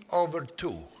d over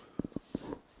 2.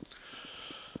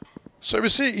 So we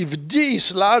see if d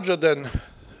is larger than,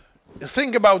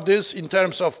 think about this in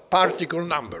terms of particle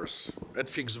numbers at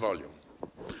fixed volume.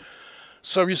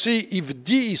 So you see if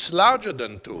d is larger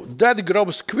than 2, that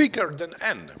grows quicker than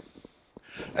n.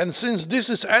 And since this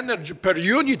is energy per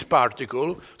unit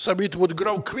particle, so it would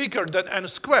grow quicker than n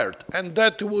squared. And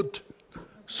that would,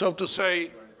 so to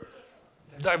say,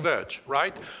 diverge,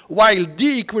 right? While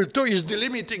d equal 2 is the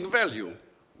limiting value,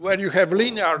 where you have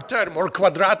linear term or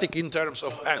quadratic in terms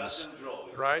of n's,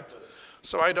 right?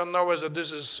 So I don't know whether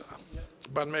this is,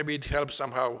 but maybe it helps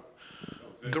somehow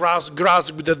grasp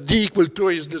that d equal 2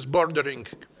 is this bordering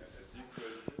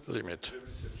limit. There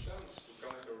is a chance to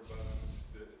counterbalance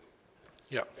the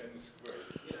Yeah. n squared.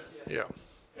 Yeah.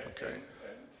 Okay.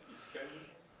 And it can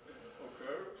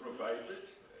occur provided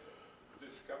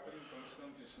this coupling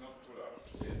constant is not too large.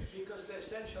 Because the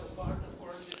essential part, of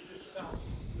course, is this sum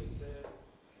with the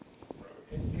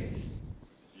n case.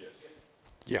 Yes.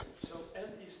 Yeah. So n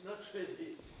is not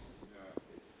really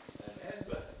n,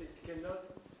 but it cannot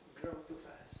grow too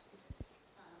fast.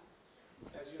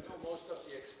 As you know, most of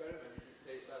the experiments these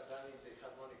days are done in the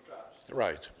harmonic traps.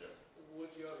 Right.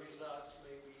 Would your results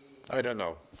maybe... I don't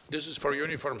know. This is for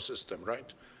uniform system,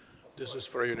 right? This is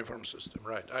for a uniform system,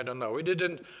 right? I don't know. We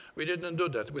didn't do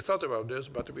that. We thought about this,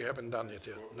 but we haven't done it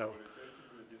yet. No.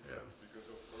 Yeah. Because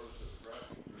of course the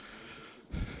fraction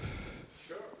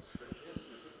sure, it's a very different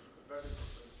system.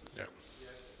 Yeah.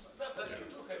 But you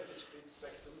do have discrete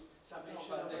spectrum summation.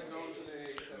 But they go to the...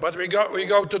 But we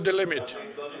go to the limit.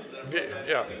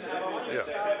 Yeah.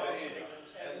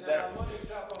 And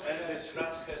the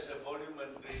trap has a volume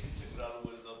and the integral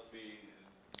will not be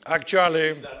Actually,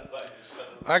 done by the sun.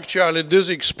 Actually, this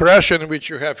expression which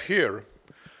you have here,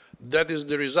 that is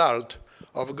the result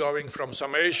of going from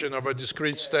summation of a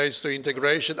discrete states to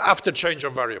integration after change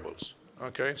of variables.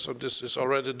 Okay, so this is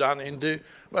already done in the,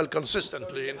 well,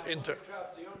 consistently in inter.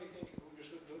 The only thing you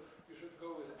should do, you should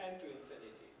go with n to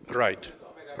infinity. Right,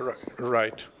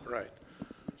 right.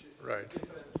 Which is different.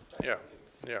 Yeah.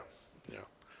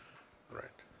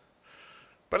 Right.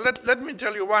 But let me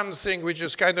tell you one thing which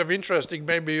is kind of interesting.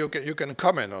 Maybe you can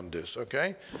comment on this,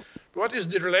 okay? What is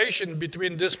the relation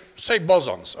between this, say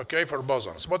bosons, okay, for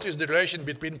bosons. What is the relation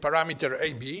between parameter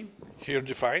AB, here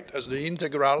defined as the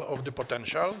integral of the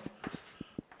potential,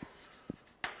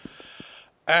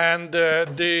 and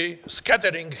the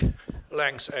scattering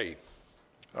length A,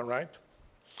 all right?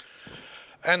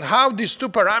 And how these two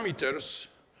parameters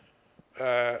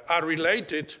are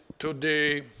related to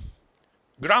the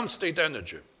ground state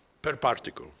energy per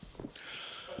particle.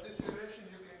 But this relation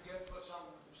you can get for some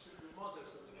simple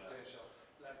models of the potential,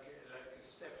 like a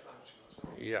step function or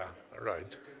something. Yeah,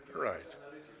 right.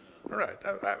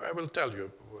 I will tell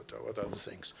you what are the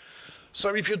things.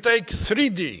 So if you take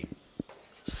 3D,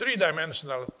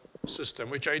 three-dimensional system,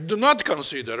 which I do not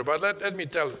consider, but let me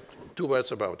tell 2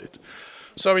 words about it.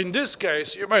 So in this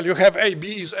case, you have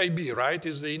AB is AB, right?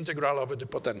 Is the integral over the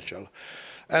potential.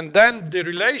 And then the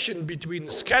relation between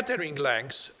scattering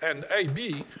length and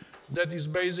AB, that is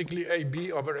basically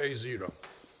AB over A0.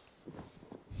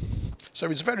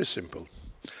 So it's very simple.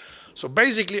 So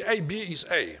basically AB is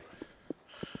A.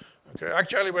 Okay,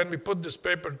 actually when we put this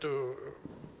paper to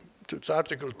its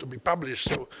article to be published,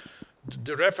 so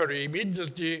the referee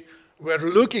immediately we're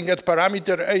looking at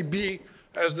parameter AB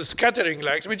as the scattering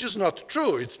length, which is not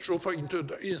true. It's true for in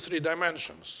 3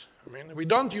 dimensions. I mean, we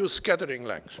don't use scattering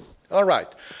length. All right.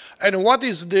 And what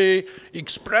is the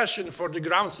expression for the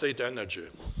ground state energy?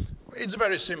 It's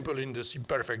very simple in this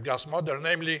imperfect gas model,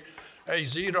 namely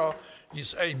A0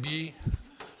 is AB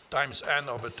times n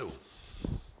over 2.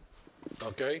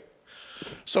 Okay?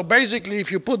 So basically,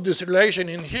 if you put this relation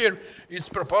in here, it's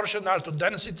proportional to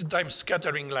density times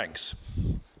scattering length.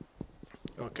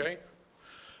 Okay?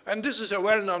 And this is a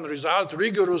well-known result,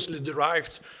 rigorously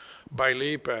derived by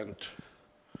Lieb and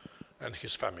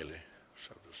his family,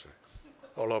 so to say,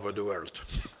 all over the world.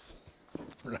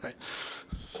 Right?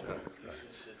 So, right.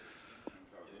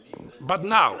 But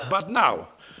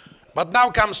now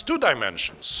comes 2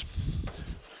 dimensions.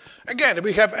 Again,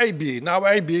 we have AB. Now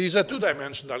AB is a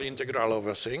 2-dimensional integral of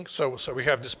a thing. So we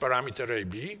have this parameter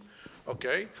AB,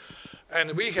 okay?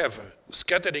 And we have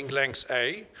scattering length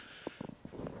A,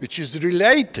 which is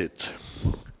related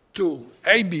to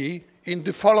AB in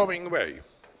the following way.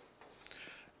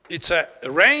 It's a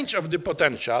range of the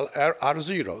potential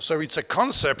R0. So it's a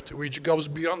concept which goes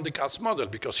beyond the CAS model,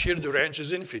 because here the range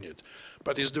is infinite.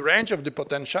 But it's the range of the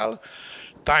potential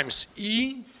times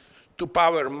E to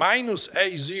power minus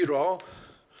A0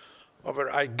 over,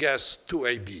 I guess,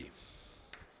 2AB.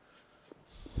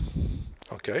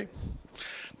 Okay?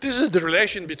 This is the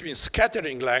relation between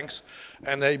scattering length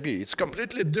and AB. It's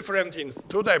completely different in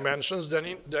 2 dimensions than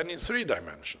in 3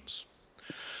 dimensions.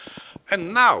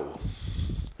 And now,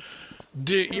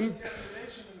 the relation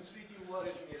in 3D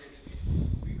worries me a little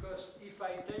bit, because if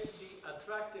I take the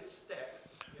attractive step...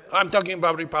 Yes? I'm talking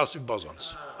about repulsive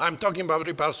bosons. I'm talking about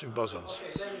repulsive bosons.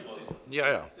 Okay, then it's simple.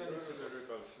 Yeah.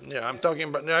 Yeah, I'm talking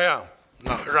about, yeah.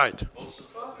 No, right.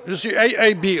 You see,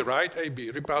 AB, right?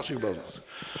 AB, repulsive bosons.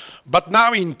 But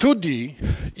now in 2D,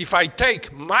 if I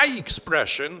take my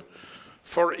expression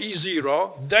for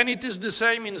E0, then it is the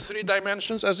same in 3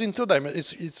 dimensions as in 2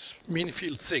 dimensions. It's mean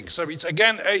field thing. So it's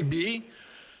again AB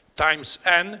times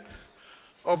n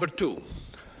over 2.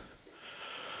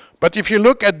 But if you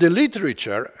look at the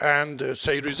literature and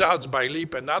say results by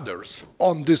Lieb and others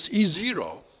on this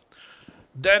E0,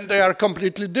 then they are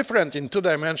completely different in 2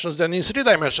 dimensions than in 3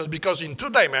 dimensions, because in 2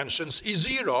 dimensions,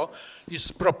 E0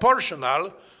 is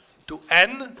proportional to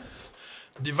n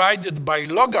divided by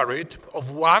logarithm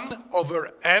of 1 over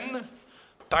n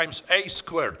times a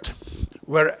squared,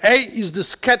 where a is the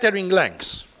scattering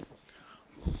length.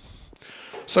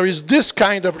 So it's this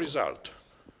kind of result.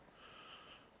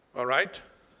 All right?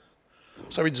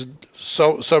 So it's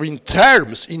so in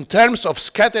terms of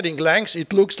scattering length,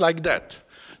 it looks like that.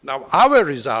 Now our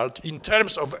result in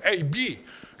terms of AB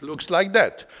looks like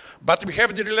that. But we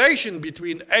have the relation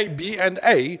between AB and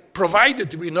A,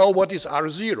 provided we know what is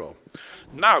R0.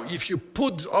 Now, if you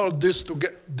put all this to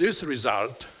get this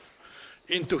result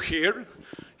into here,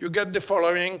 you get the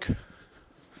following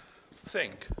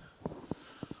thing.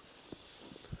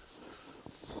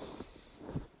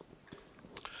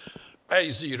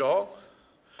 A0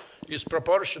 is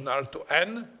proportional to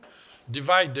n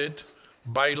divided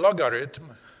by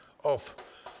logarithm of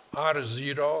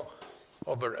R0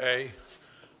 over A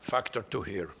factor 2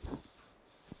 here.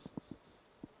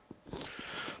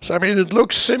 So I mean, it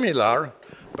looks similar,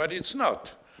 but it's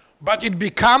not. But it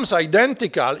becomes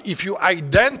identical if you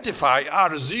identify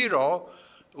R0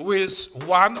 with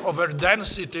 1 over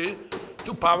density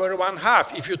to power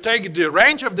 1/2. If you take the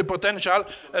range of the potential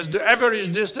as the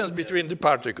average distance between the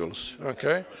particles,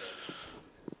 okay?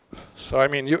 So I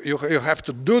mean, you have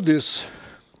to do this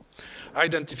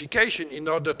identification in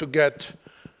order to get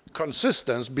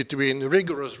consistency between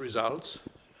rigorous results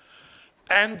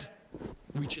and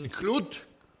which include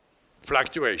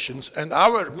fluctuations, and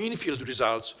our mean field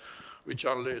results, which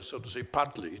only, so to say,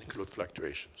 partly include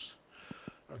fluctuations.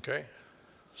 Okay?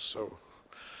 So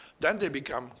then they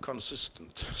become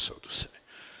consistent, so to say.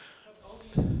 But all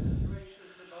these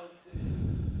considerations about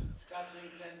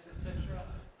scattering lengths, etc.,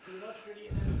 do not really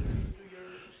enter into your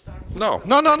starting. No.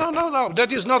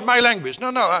 That is not my language. No.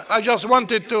 I just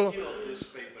wanted to.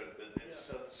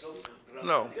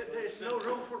 No. There is no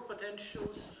room for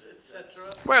potentials,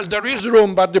 etc. Well, there is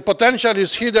room, but the potential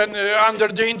is hidden under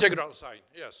the integral sign.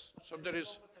 Yes. So there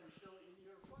is.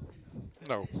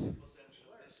 No.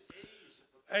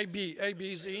 AB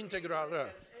is the integral.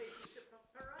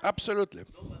 Absolutely.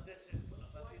 No, but it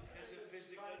has a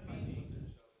physical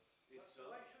meaning. Why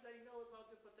should I know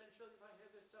about the potential if I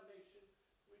have a summation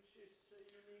which is a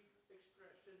unique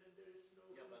expression and there is no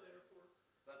room there for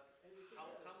anything How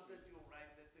else? come that you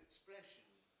write that expression?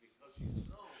 Because you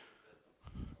know that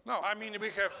No, I mean,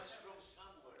 we have. from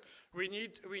somewhere. We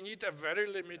need a very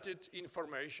limited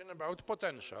information about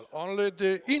potential, only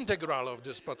the integral of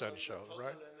this potential,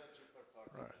 right?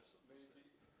 Right. Maybe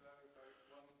clarify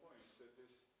one point, that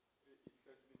is, it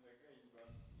has been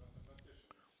again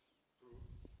mathematicians prove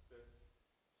that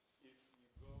if you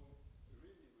go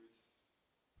really with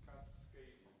cut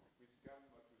scaling with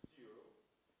gamma to 0,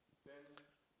 then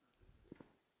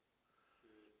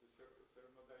the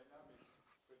thermodynamics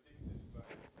predicted by,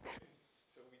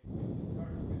 so we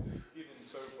start with a given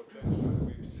per potential,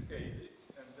 we scale it,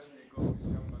 and then we go with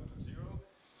gamma to 0,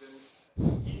 then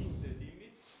in the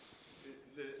limit,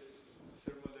 the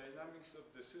thermodynamics of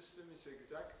the system is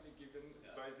exactly given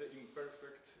by the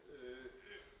imperfect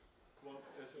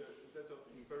that of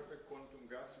imperfect quantum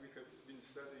gas we have been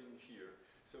studying here.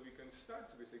 So we can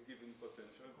start with a given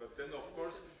potential, but then of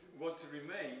course what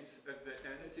remains at the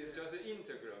end is just the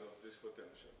integral of this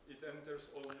potential. It enters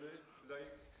only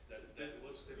like that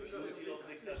was the beauty of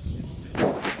the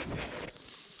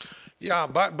Yeah,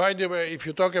 by the way, if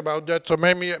you talk about that, so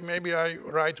maybe I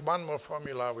write one more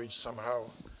formula which somehow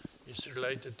is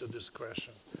related to this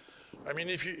question. I mean,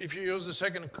 if you use the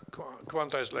second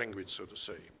quantized language, so to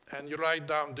say, and you write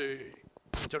down the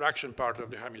interaction part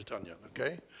of the Hamiltonian,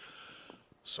 okay?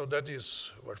 So that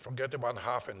is, well, forget about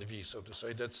half and v, so to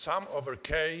say, that sum over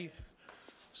k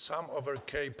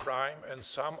prime and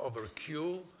sum over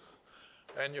q,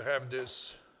 and you have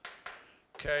this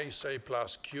k, say,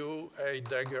 plus q, a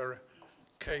dagger,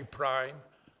 k prime,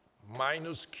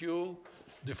 minus q,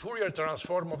 the Fourier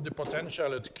transform of the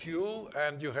potential at q,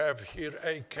 and you have here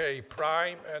a k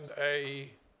prime and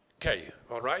a k,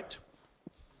 all right?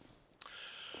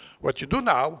 What you do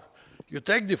now, you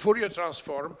take the Fourier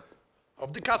transform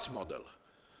of the Katz model.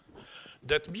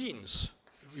 That means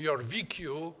your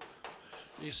VQ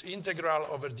is integral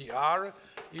over the r,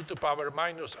 e to power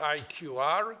minus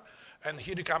iqr, and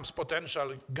here comes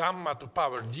potential gamma to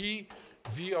power d,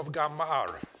 v of gamma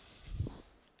r.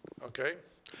 Okay?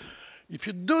 If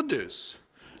you do this,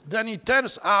 then it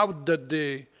turns out that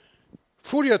the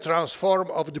Fourier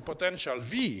transform of the potential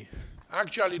v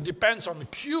actually depends on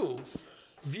q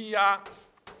via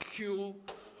q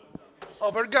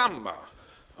over gamma,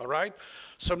 all right?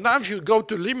 So now if you go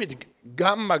to limit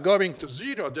gamma going to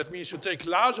 0, that means you take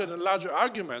larger and larger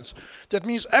arguments. That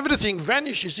means everything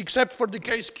vanishes except for the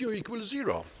case q equals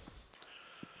 0.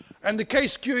 And the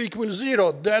case q equals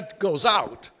 0, that goes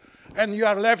out. And you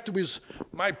are left with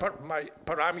my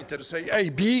parameter, say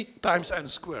ab times n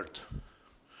squared.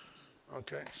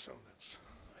 Okay, so that's...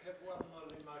 I have one more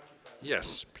remark if I may.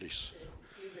 Yes, please.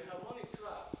 In the harmonic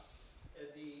trap,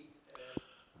 the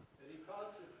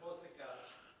repulsive Boson gas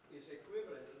is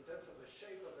equivalent in terms of the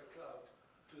shape of the cloud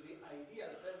to the ideal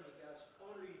Fermi gas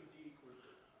only in d equal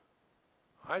to.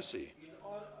 I see. In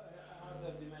all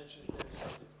other dimensions, there is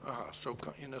something. So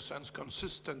in a sense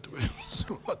consistent with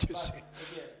what you see.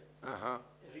 Again,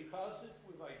 repulsive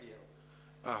with ideal.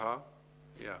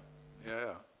 Yeah.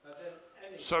 But then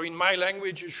any So in my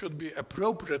language, it should be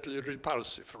appropriately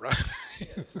repulsive, right? I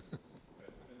have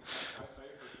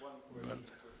one question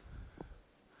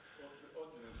of the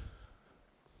audience.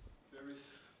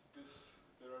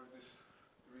 There are these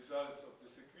results of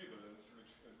this equivalence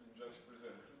which has been just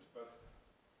presented, but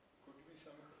could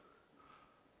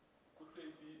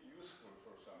they be useful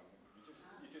for something?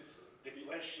 The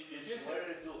question is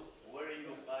where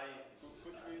you buy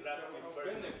attractive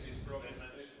Fermions from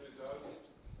this result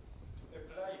to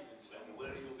apply it. and where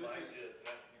you buy the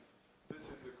attractive. This is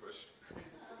the question.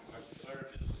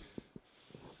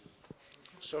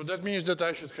 So that means that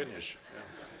I should finish.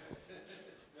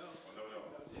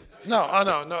 No.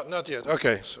 No, not yet.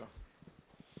 Okay, so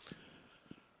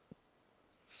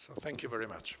thank you very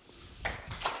much.